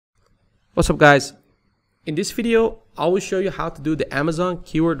What's up, guys? In this video, I will show you how to do the Amazon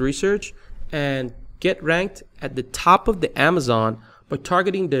keyword research and get ranked at the top of the Amazon by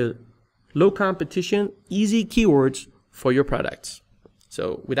targeting the low competition, easy keywords for your products.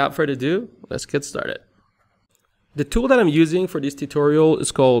 So without further ado, let's get started. The tool that I'm using for this tutorial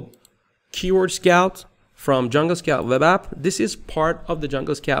is called Keyword Scout from JungleScout web app. This is part of the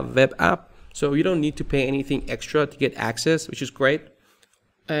JungleScout web app, so you don't need to pay anything extra to get access, which is great.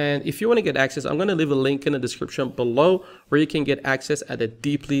 And if you want to get access, I'm going to leave a link in the description below where you can get access at a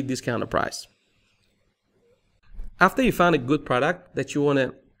deeply discounted price. After you find a good product that you want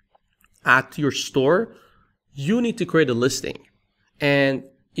to add to your store, you need to create a listing. And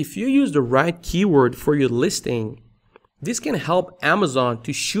if you use the right keyword for your listing, this can help Amazon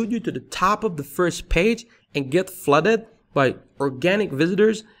to shoot you to the top of the first page and get flooded by organic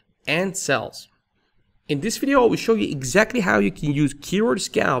visitors and sales. In this video, I will show you exactly how you can use Keyword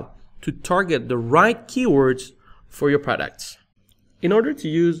Scout to target the right keywords for your products. In order to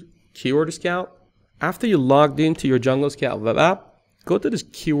use Keyword Scout, after you logged into your JungleScout web app, go to this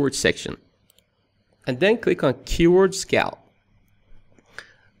keyword section and then click on Keyword Scout.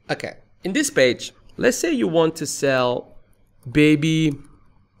 Okay, in this page, let's say you want to sell baby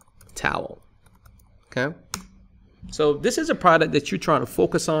towel. Okay. So this is a product that you're trying to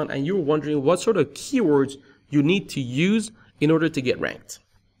focus on and you're wondering what sort of keywords you need to use in order to get ranked.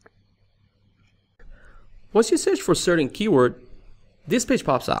 Once you search for a certain keyword, this page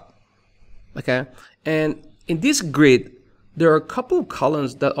pops up. Okay. And in this grid, there are a couple of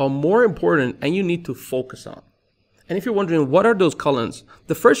columns that are more important and you need to focus on. And if you're wondering what are those columns,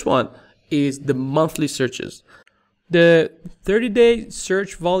 the first one is the monthly searches. The 30-day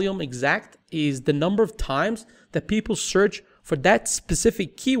search volume exact is the number of times that people search for that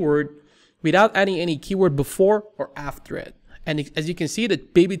specific keyword without adding any keyword before or after it. And as you can see,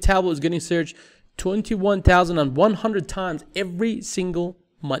 that baby towel is getting searched 21,100 times every single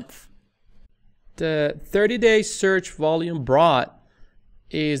month. The 30-day search volume broad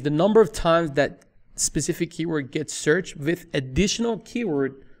is the number of times that specific keyword gets searched with additional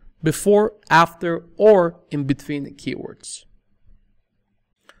keyword before, after, or in between the keywords.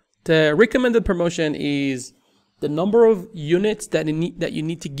 The recommended promotion is the number of units that you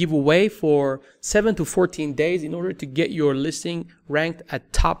need to give away for 7 to 14 days in order to get your listing ranked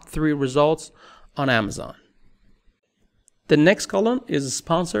at top 3 results on Amazon. The next column is a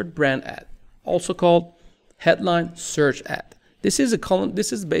sponsored brand ad, also called headline search ad. This is a column,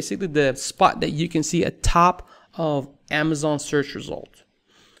 this is basically the spot that you can see at top of Amazon search result.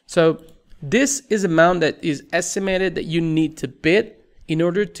 So this is amount that is estimated that you need to bid in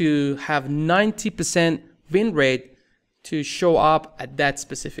order to have 90% win rate to show up at that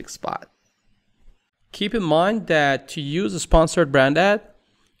specific spot. Keep in mind that to use a sponsored brand ad,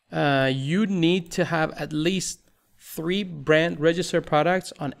 you need to have at least 3 brand registered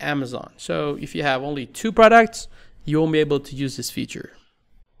products on Amazon. So if you have only 2 products, you won't be able to use this feature.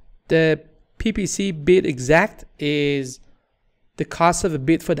 The PPC bid exact is the cost of a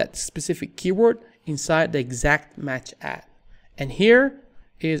bid for that specific keyword inside the exact match ad. And here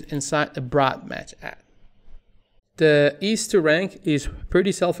is inside the broad match ad. The ease to rank is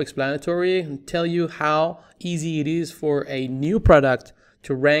pretty self-explanatory and tell you how easy it is for a new product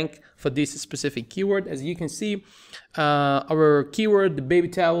to rank for this specific keyword. As you can see, our keyword, the baby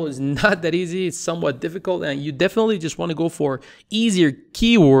towel, is not that easy. It's somewhat difficult, and you definitely just want to go for easier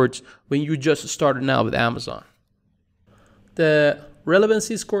keywords when you just started out with Amazon. The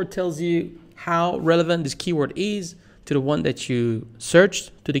relevancy score tells you how relevant this keyword is to the one that you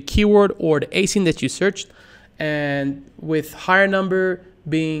searched, to the keyword or the ASIN that you searched, and with higher number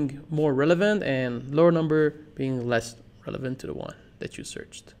being more relevant and lower number being less relevant to the one that you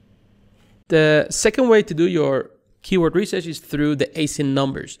searched. The second way to do your keyword research is through the ASIN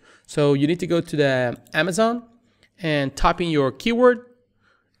numbers. So you need to go to the Amazon and type in your keyword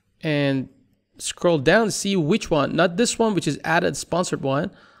and scroll down to see which one, not this one, which is added sponsored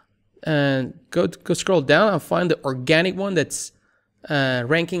one, and go scroll down and find the organic one that's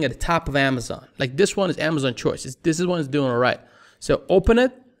ranking at the top of Amazon. Like this one is Amazon choice. This one is doing all right. So open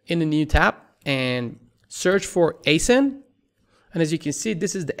it in the new tab and search for ASIN. And as you can see,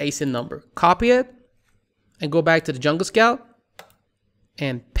 this is the ASIN number. Copy it and go back to the JungleScout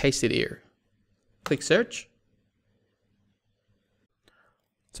and paste it here. Click search.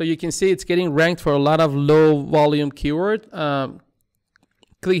 So you can see it's getting ranked for a lot of low volume keyword.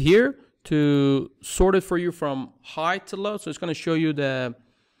 Click here to sort it for you from high to low. So it's going to show you the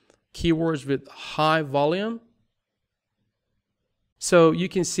keywords with high volume. So you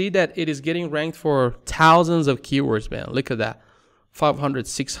can see that it is getting ranked for thousands of keywords, man. Look at that. 500,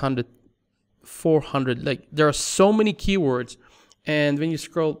 600 400. Like, there are so many keywords, and when you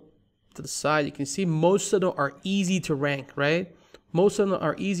scroll to the side, you can see most of them are easy to rank, right? Most of them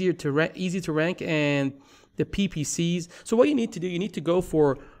are easy to rank, and the PPCs. So what you need to do, you need to go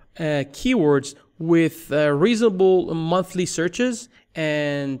for keywords with reasonable monthly searches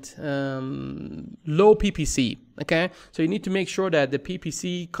and low PPC. Okay, so you need to make sure that the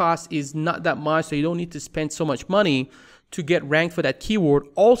PPC cost is not that much, so you don't need to spend so much money to get ranked for that keyword.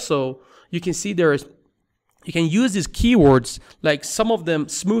 Also, you can see you can use these keywords, like some of them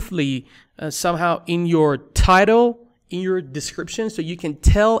smoothly somehow in your title, in your description, so you can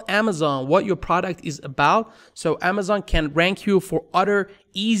tell Amazon what your product is about, so Amazon can rank you for other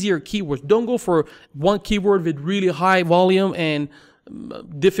easier keywords. Don't go for one keyword with really high volume and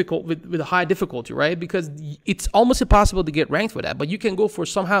difficult with a high difficulty, right? Because it's almost impossible to get ranked for that. But you can go for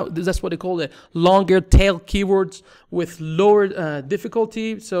somehow, that's what they call the longer tail keywords with lower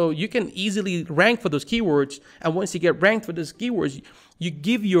difficulty, so you can easily rank for those keywords. And once you get ranked for those keywords, you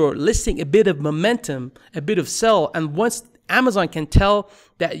give your listing a bit of momentum, a bit of sell, and once Amazon can tell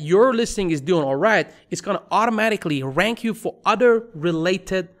that your listing is doing all right, it's going to automatically rank you for other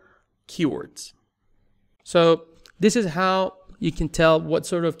related keywords. So this is how you can tell what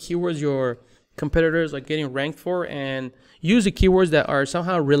sort of keywords your competitors are getting ranked for, and use the keywords that are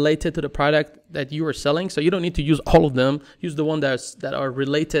somehow related to the product that you are selling. So you don't need to use all of them. Use the ones that are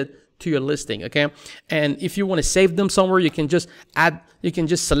related to your listing, okay? And if you want to save them somewhere, you can just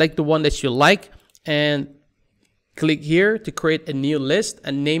select the one that you like and click here to create a new list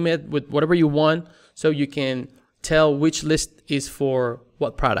and name it with whatever you want, so you can tell which list is for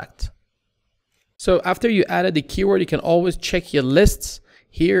what product. So after you added the keyword, you can always check your lists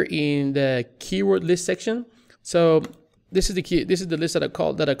here in the keyword list section. So this is the list that I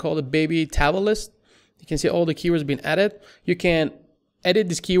call the baby towel list. You can see all the keywords being added. You can edit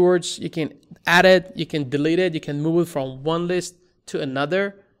these keywords, you can add it, you can delete it, you can move it from one list to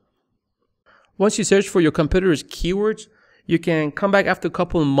another. Once you search for your competitor's keywords, you can come back after a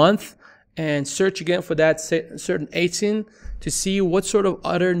couple of months and search again for that certain ASIN to see what sort of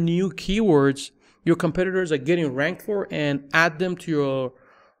other new keywords your competitors are getting ranked for, and add them to your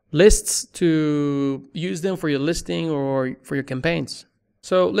lists to use them for your listing or for your campaigns.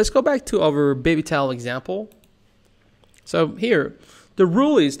 So let's go back to our baby towel example. So here, the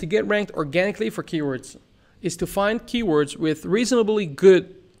rule is to get ranked organically for keywords is to find keywords with reasonably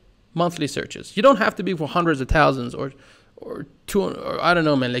good monthly searches. You don't have to be for hundreds of thousands or I don't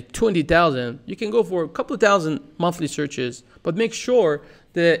know, man, like 20,000. You can go for a couple of thousand monthly searches, but make sure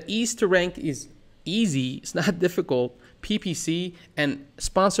the ease to rank is easy, it's not difficult, PPC and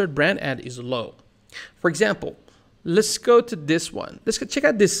sponsored brand ad is low. For example, let's go to this one. Let's go check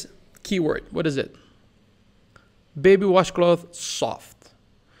out this keyword. What is it? Baby washcloth soft.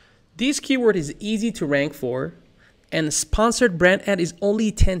 This keyword is easy to rank for, and sponsored brand ad is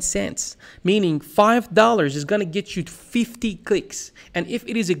only 10 cents, meaning $5 is going to get you 50 clicks. And if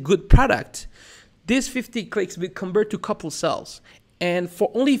it is a good product, this 50 clicks will convert to couple sales. And for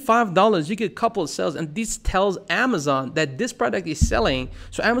only $5, you get a couple of sales, and this tells Amazon that this product is selling.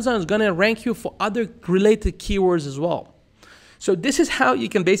 So Amazon is going to rank you for other related keywords as well. So this is how you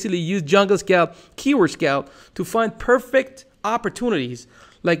can basically use JungleScout Keyword Scout to find perfect opportunities.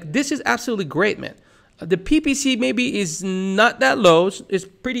 Like, this is absolutely great, man. The PPC maybe is not that low, it's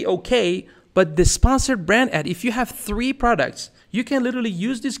pretty okay, but the sponsored brand ad, if you have 3 products, you can literally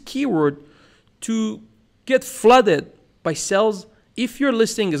use this keyword to get flooded by sales if your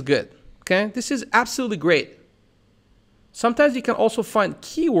listing is good, okay? This is absolutely great. Sometimes you can also find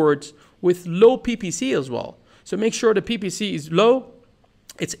keywords with low PPC as well. So make sure the PPC is low,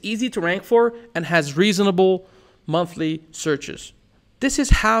 it's easy to rank for, and has reasonable monthly searches. This is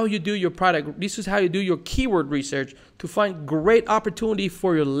how you do your product. This is how you do your keyword research to find great opportunity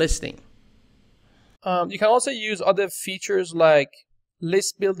for your listing. You can also use other features like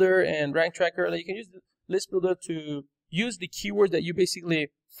list builder and rank tracker. Like, you can use the list builder to use the keywords that you basically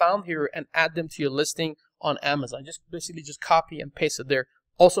found here and add them to your listing on Amazon. Just basically just copy and paste it there.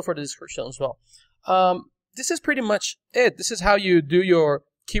 Also for the description as well. This is pretty much it. This is how you do your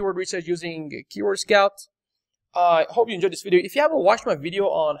keyword research using Keyword Scout. I hope you enjoyed this video. If you haven't watched my video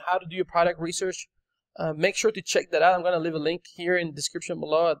on how to do your product research, make sure to check that out. I'm going to leave a link here in the description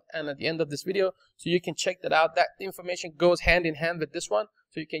below and at the end of this video, so you can check that out. That information goes hand in hand with this one,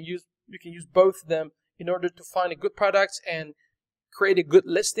 so you can use both of them in order to find a good product and create a good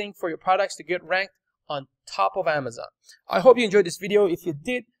listing for your products to get ranked on top of Amazon. I hope you enjoyed this video. If you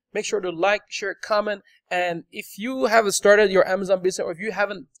did, make sure to like, share, comment, and if you haven't started your Amazon business, or if you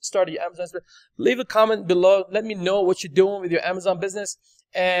haven't started your Amazon business, leave a comment below. Let me know what you're doing with your Amazon business,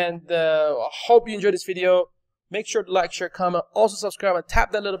 And I hope you enjoyed this video. Make sure to like, share, comment, also subscribe, and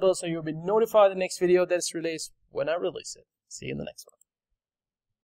tap that little bell so you'll be notified of the next video that's released when I release it. See you in the next one.